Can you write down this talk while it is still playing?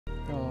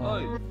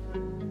هاي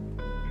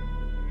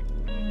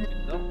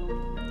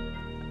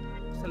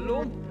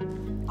vSLooM.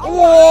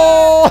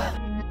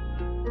 اوه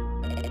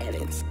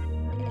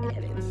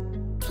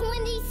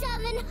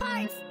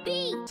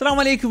السلام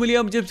عليكم.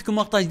 اليوم جبت لكم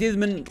مقطع جديد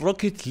من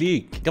روكيت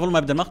ليج. قبل ما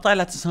ابدا المقطع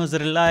لا تنسون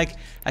زر اللايك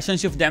عشان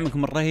نشوف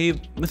دعمكم الرهيب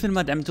مثل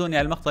ما دعمتوني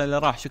على المقطع اللي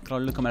راح. شكرا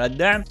لكم على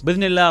الدعم.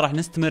 باذن الله راح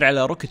نستمر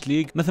على روكيت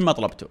ليج مثل ما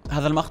طلبتوا.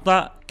 هذا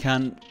المقطع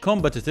كان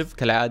كومبتيتيف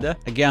كالعاده،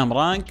 اقام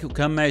رانك،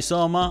 وكان معي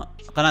سوما،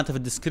 قناته في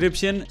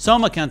الديسكربشن.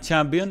 سوما كان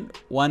تشامبيون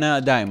وانا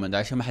دايموند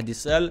عشان ما حد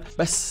يسال.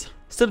 بس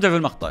استمتع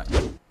بالمقطع.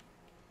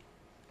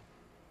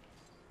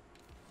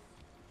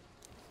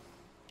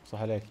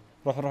 صح عليك.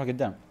 روح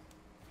قدام.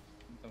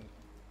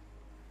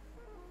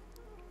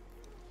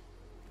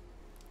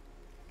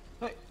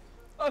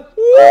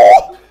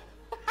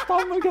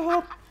 طعم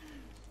القهر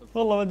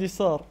والله ما ادري ايش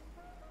صار.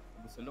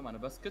 vSLooM انا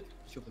بسكت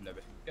شوف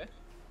اللعبه.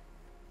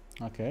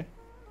 اوكي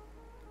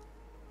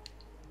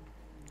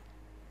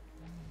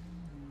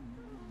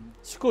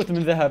سكوت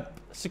من ذهب،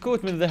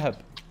 سكوت من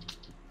ذهب.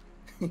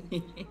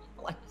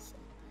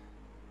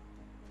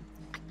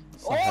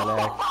 صح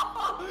عليك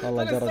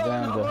والله جرب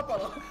عنده.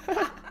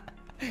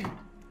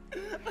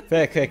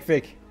 فيك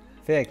اوكي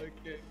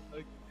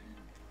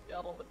يا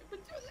رب.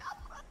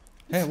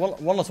 ايه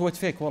والله سويت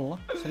فيك والله.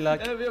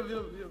 شلاك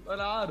يب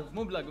انا عارف.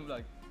 مو بلاك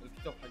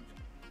الكتاب حقه.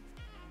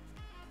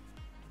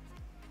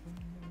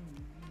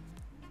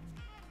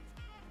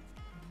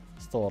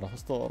 اسطورة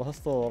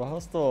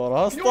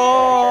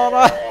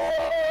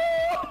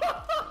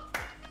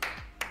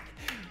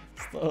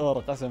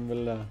قسم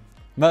بالله.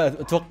 ما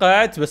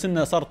توقعت بس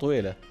انها صار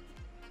طويلة.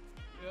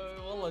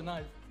 والله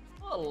نايس.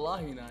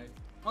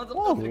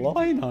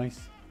 والله نايس.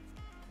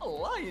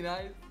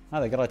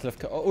 هذا قريت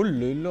الافكار. قول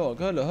له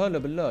اللوج. هلا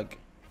باللوج.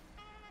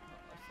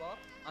 صار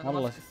انا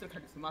ماسك السلك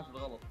حق السماعات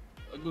بالغلط.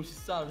 اقول شو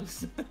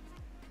السالفه.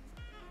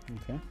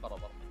 اوكي برا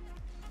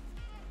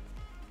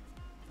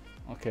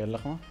اوكي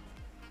اللقمة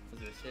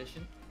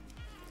فيزيشن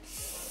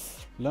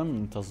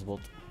لم تزبط.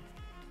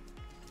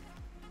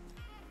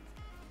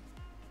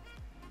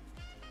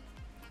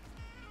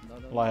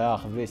 الله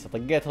ياخذ بيسه.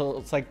 طقيت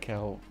صكه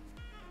هو.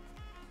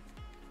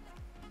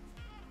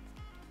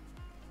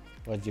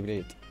 وجيب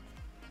اليد.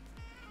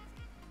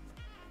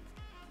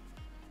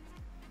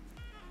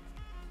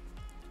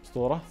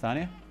 اسطورة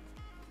ثانية.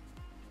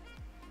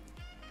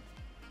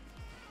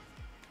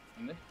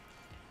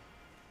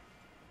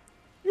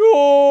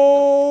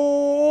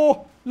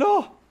 يوه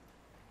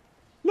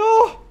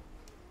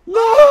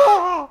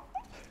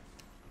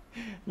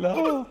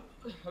لا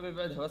حبيبي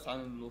بعدها بس عن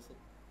الوسط.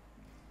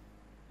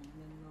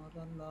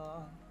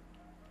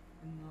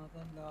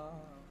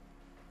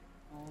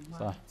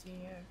 صح.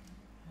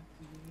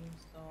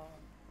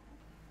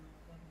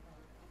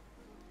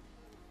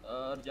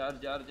 ارجع.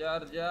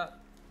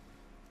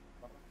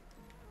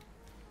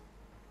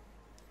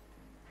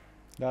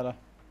 لا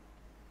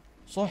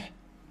صح.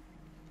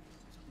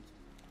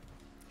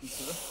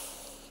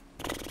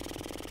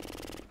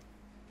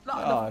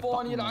 لا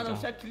لفوني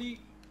يلعن شكلي.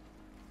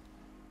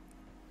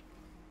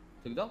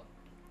 تقدر؟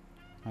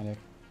 عليك.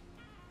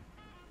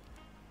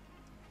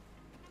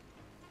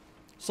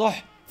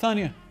 صح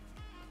ثانية.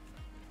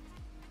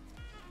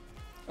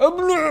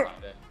 ابلع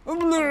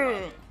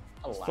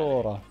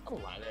اسطورة.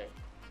 الله عليك.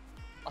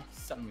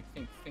 سمي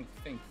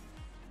ثينك.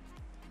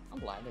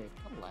 الله عليك.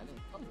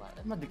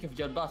 ما ادري كيف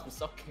جاء الباص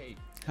بس اوكي.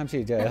 اهم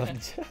شيء جاي يا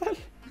رجال.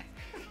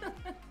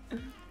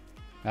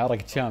 عرق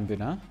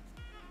تشامبيون ها؟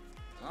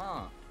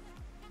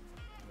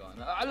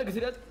 علقت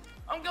اليد.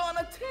 I'm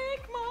gonna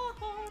take my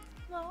heart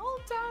the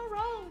old town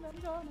road I'm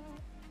gonna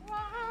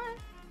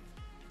ride.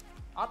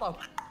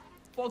 عطف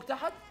فوق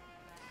تحت.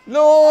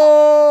 لا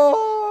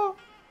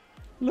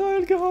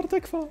القهر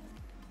تكفى.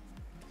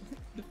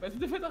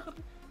 دفيت اخر.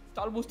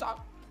 تعال بوس تعال.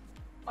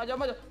 ما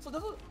جاء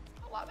صدق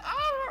الله.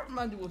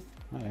 ما عندي بوس.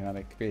 ما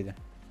عليك بعيدة.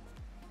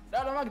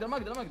 لا ما اقدر. ما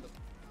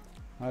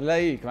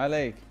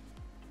عليك.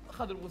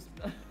 اخذ البوس.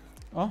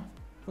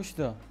 وش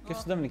ذا؟ كيف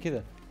صدمني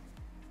كذا؟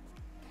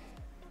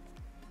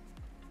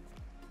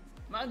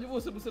 ما عندي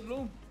بوس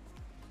vSLooM.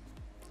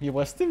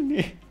 يبغى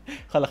يستمني.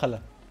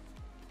 خله.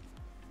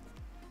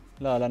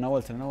 لا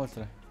ناولت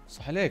له.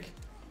 صح عليك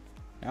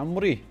يا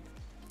عمري.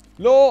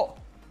 لا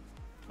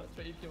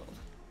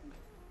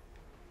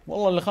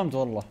والله اللي خمت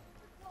والله.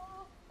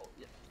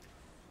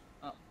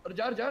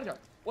 ارجع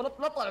ولا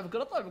طالع بك.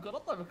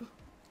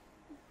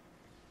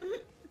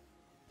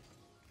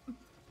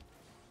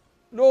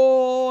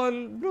 لا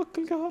البلوك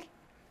القهر.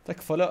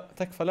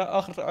 تكفى لا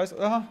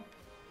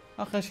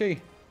اخر شيء.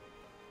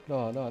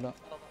 لا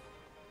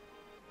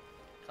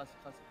خاس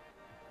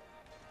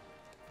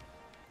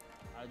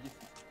عاجز.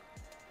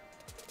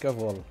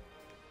 كفو والله.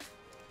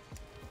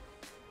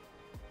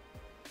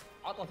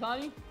 عطى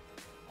ثاني.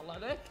 الله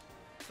عليك.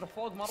 تروح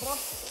فوق مرة.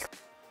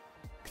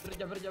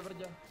 برجع.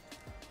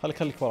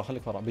 خليك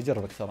ورا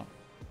بيجربك ترى.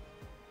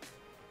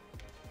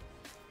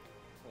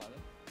 الله عليك.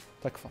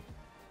 تكفى.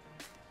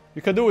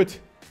 You can do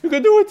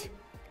it.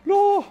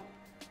 لا.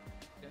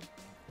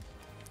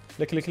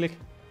 لك.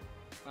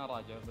 انا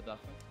راجع بداخل.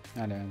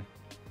 يعني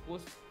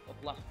بوس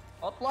اطلع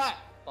اطلع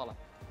طلع.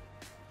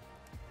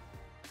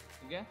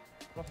 اوكي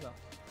روح له.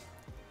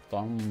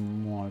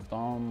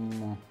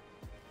 طم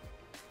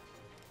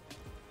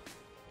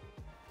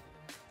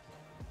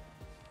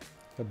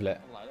ابلع.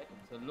 الله عليك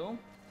vSLooM.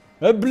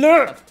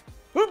 ابلع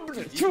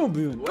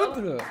تشامبيون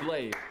ابلع.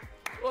 بلاي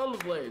والله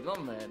بلاي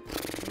ضمن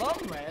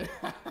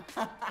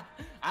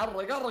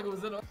عرق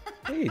vSLooM.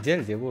 اي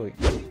جلد يا ابوي.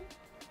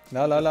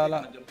 لا لا لا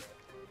لا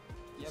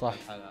صح.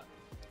 يا ابن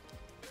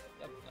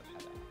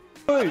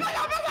لا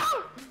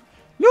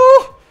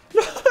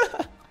الحلال.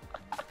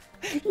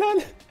 لا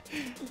لا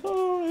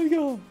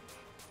الجول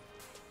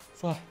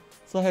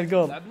صح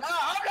الجول. لا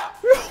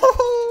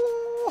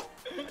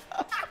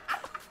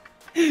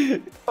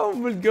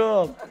ام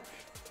الجول.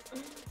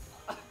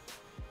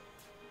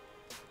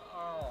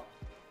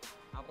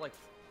 عرقت.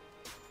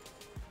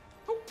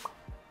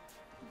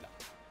 لا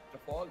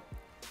فوق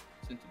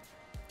سنتي.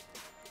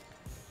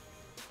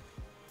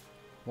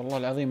 والله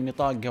العظيم اني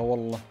طاقها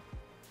والله.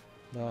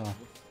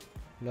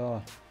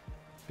 لا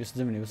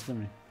بيصدمني يب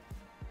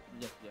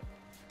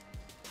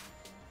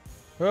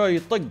هاي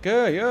الطق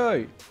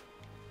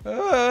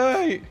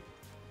هاي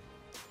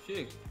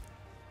شيك.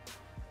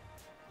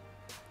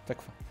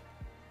 تكفى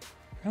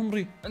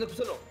عمري. عندك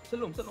vSLooM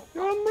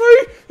يا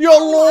عمري يا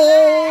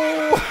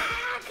الله.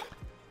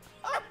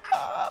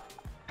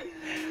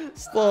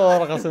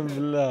 اسطوره قسم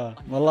بالله.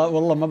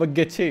 والله ما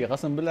بقيت شيء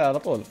قسم بالله على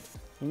طول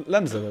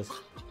لمسه بس.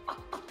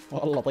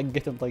 والله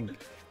طقتهم طق.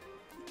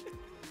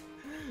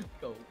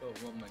 كو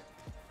ماما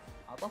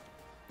عطى.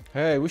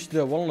 هاي وش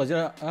ذا والله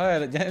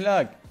جاني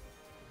لاق.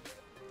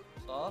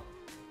 صار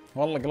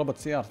والله قلبت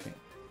سيارتي.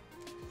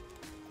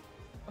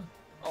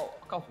 اوه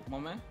كفو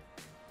ماما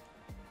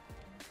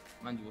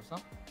ما عندي بوس. ها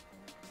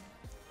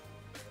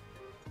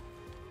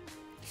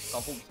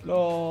كفو لا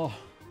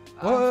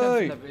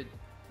هاي هاي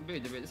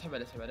بعيد اسحب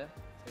عليه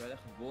خذ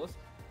بوس.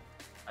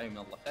 اي من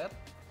الله خير.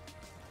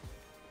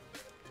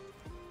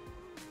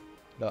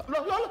 لا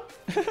لا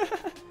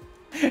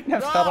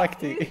نفس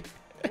حركتي.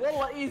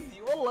 والله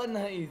ايزي والله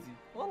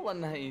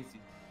انها ايزي.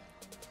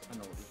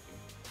 انا اوريك.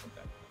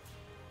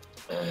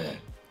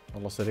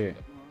 والله سريع.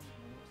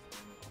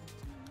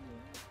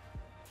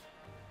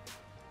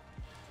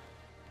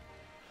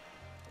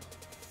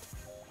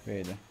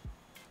 بعيدة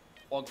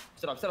فوق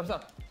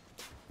بسرعة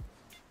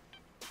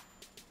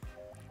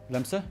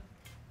لمسة.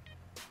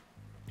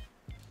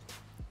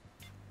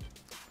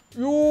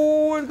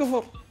 يوه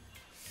القفر.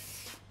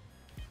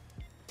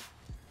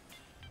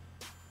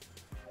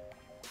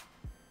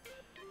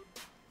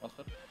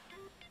 اخر.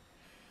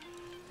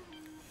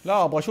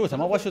 لا ابغى اشوتها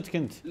ما ابغى اشوتك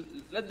انت.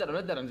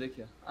 لا تدرم زي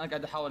كذا. انا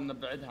قاعد احاول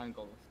نبعدها عن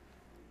قوس.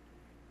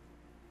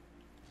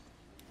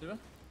 شوف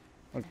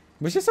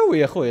وش اسوي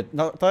يا اخوي؟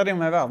 طايرين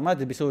مع بعض ما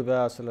ادري بيسوي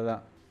باس ولا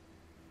لا.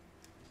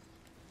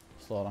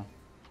 صورة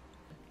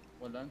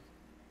ولا انت؟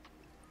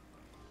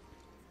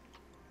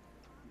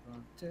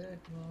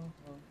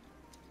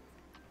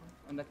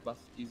 عندك بس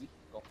ايزي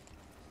جو.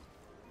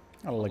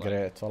 الله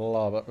قريت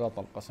والله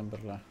بطل قسم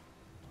بالله.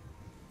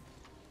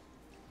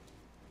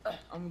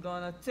 I'm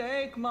gonna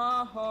take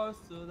my horse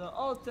to the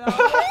old town.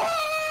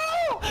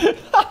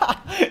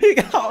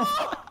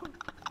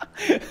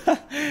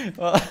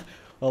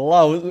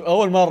 والله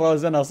اول مرة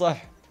وزنها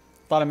صح.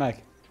 طالع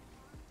معك.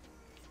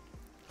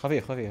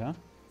 خفيف ها.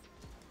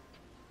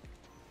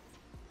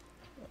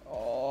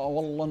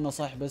 والله انه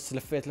صح بس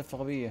لفيت لفة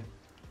غبية.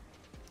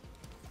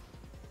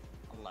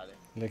 الله عليك.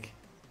 لك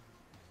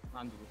ما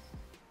عندي بوس.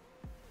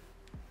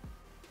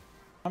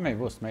 ما معي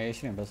بوست معي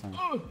 20 بس انا.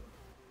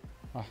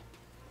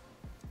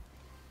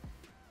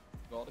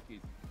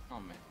 روكيت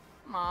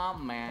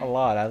ماما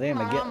الله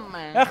العظيم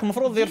يا اخي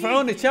المفروض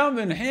يرفعوني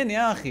تشامبيون الحين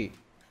يا اخي.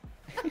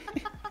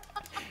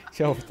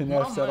 شوفت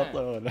نفسي على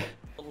طول.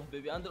 والله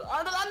بيبي اندر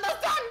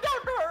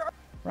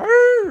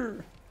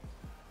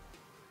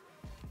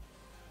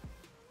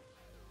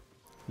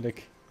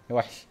لك يا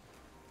وحش.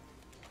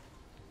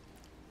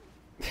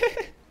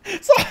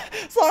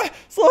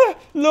 صح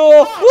لا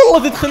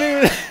والله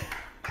تدخلين.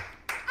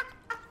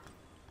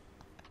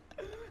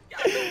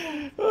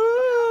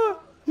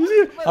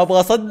 ابغى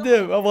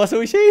اصدم ابغى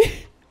اسوي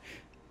شيء.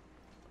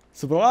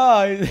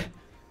 سبرايز.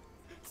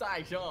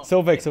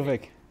 سو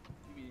فيك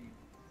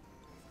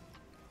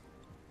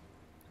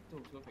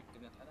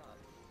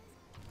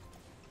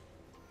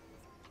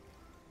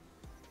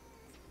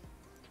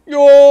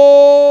يوه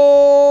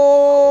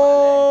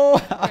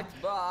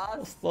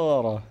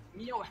اسطوره.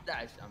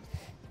 111 امس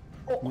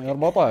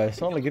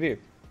 114 والله قريب.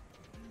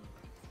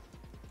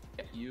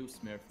 يو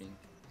سميرفينج.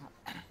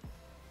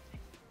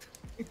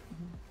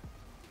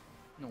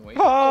 نو واي.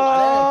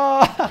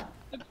 الله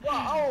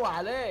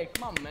عليك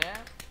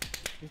ماما.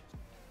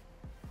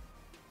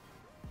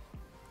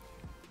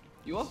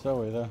 ايوه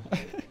سوي ذا.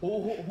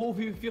 هو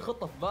في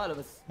خطه في باله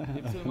بس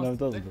لا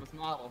تضبط. بس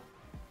ما عرف.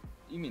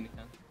 يمينك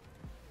كان.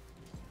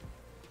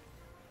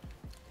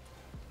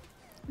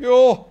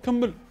 يوه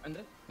كمل.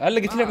 عندك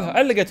علقت لعبها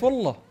علقت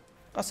والله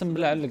قسم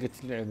بالله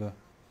علقت اللعبه.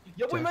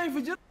 يا ابوي ما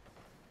ينفجر.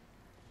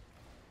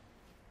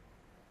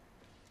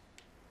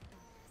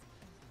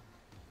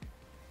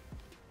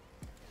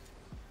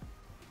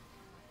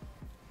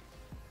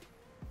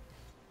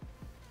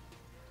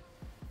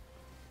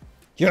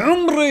 يا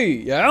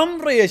عمري يا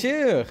عمري يا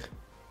شيخ.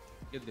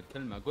 قد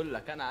الكلمه اقول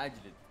لك انا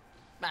اجلد.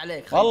 ما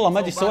عليك. والله ما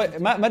ادري ايش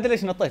سويت، ما ادري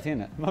ليش نطيت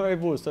هنا، ما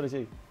يبوس ولا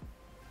شيء.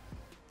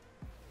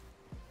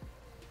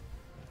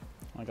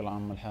 اقلع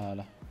ام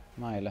الحاله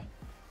مايله.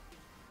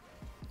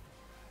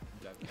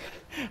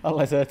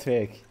 الله سويت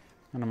فيك.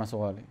 انا ما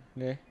سوالي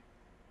ليه؟